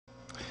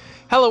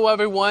Hello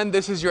everyone,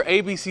 this is your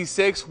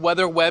ABC6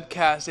 weather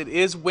webcast. It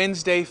is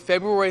Wednesday,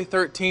 February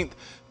 13th,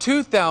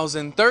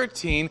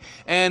 2013,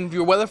 and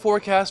your weather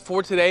forecast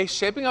for today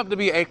shaping up to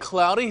be a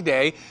cloudy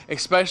day,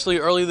 especially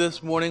early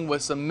this morning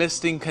with some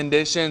misting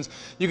conditions.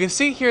 You can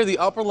see here the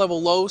upper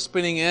level low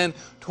spinning in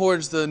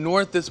towards the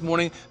north this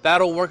morning.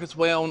 That'll work its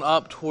way on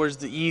up towards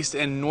the east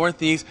and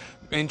northeast,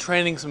 and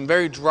training some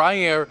very dry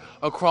air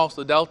across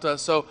the delta.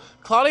 So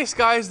cloudy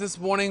skies this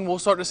morning. We'll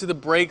start to see the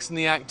breaks in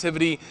the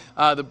activity,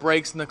 the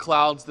breaks in the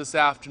clouds this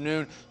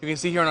afternoon. You can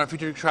see here on our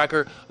future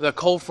tracker, the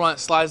cold front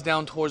slides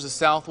down towards the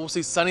south. We'll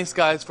see sunny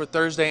skies for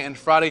Thursday and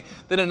Friday.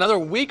 Then another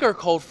weaker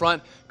cold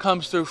front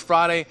comes through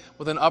Friday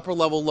with an upper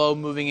level low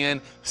moving in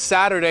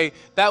Saturday.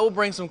 That will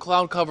bring some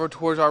cloud cover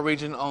towards our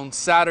region on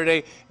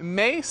Saturday.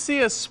 May see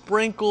a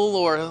sprinkle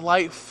or a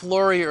light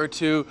flurry or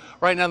two.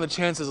 Right now the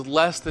chance is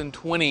less than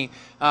 20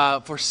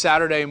 for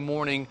Saturday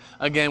morning.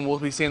 Again, we'll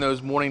be seeing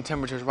those morning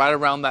temperatures right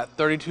around that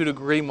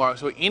 32-degree mark.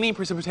 So any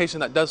precipitation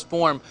that does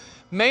form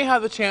may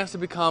have the chance to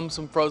become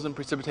some frozen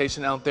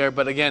precipitation out there,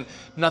 but again,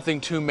 nothing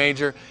too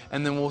major.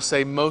 And then we'll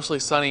say mostly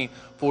sunny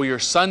for your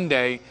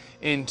Sunday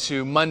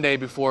into Monday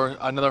before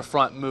another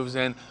front moves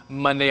in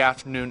Monday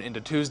afternoon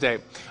into Tuesday.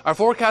 Our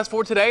forecast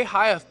for today,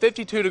 high of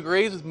 52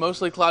 degrees with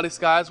mostly cloudy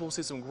skies. We'll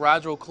see some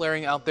gradual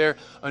clearing out there,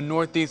 a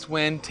northeast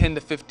wind 10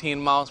 to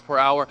 15 miles per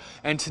hour.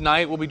 And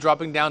tonight we'll be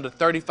dropping down to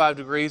 35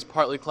 degrees,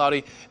 partly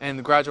cloudy, and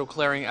the gradual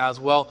clearing as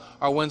well.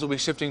 Our winds will be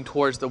shifting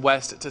towards the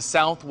west to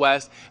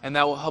southwest, and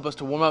that will help us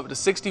to warm up to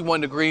 61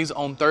 degrees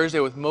on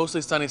Thursday with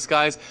mostly sunny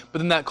skies. But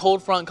then that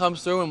cold front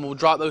comes through and we'll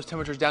drop those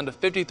temperatures down to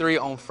 53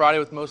 on Friday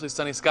with mostly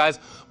sunny skies.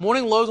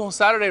 Morning lows on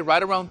Saturday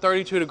right around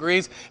 32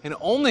 degrees and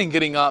only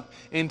getting up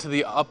into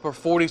the upper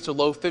 40s to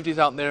low 50s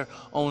out there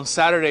on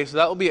Saturday. So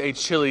that will be a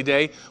chilly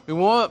day. We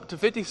warm up to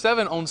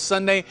 57 on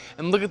Sunday,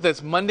 and look at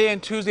this, Monday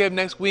and Tuesday of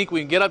next week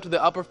we can get up to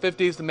the upper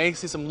 50s. We may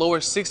see some lower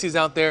 60s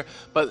out there,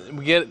 but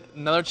we get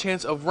another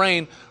chance of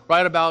rain,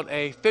 right about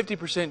a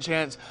 50%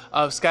 chance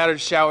of scattered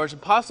showers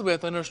and possibly a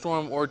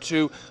thunderstorm or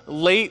two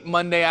late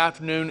Monday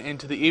afternoon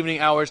into the evening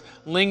hours,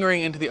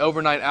 lingering into the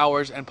overnight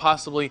hours and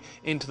possibly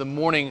into the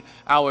morning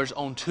hours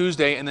on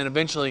Tuesday, and then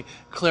eventually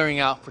clearing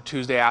out for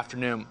Tuesday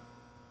afternoon.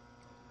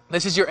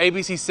 This is your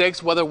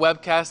ABC6 weather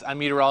webcast. I'm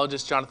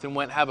meteorologist Jonathan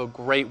Went. Have a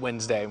great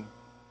Wednesday.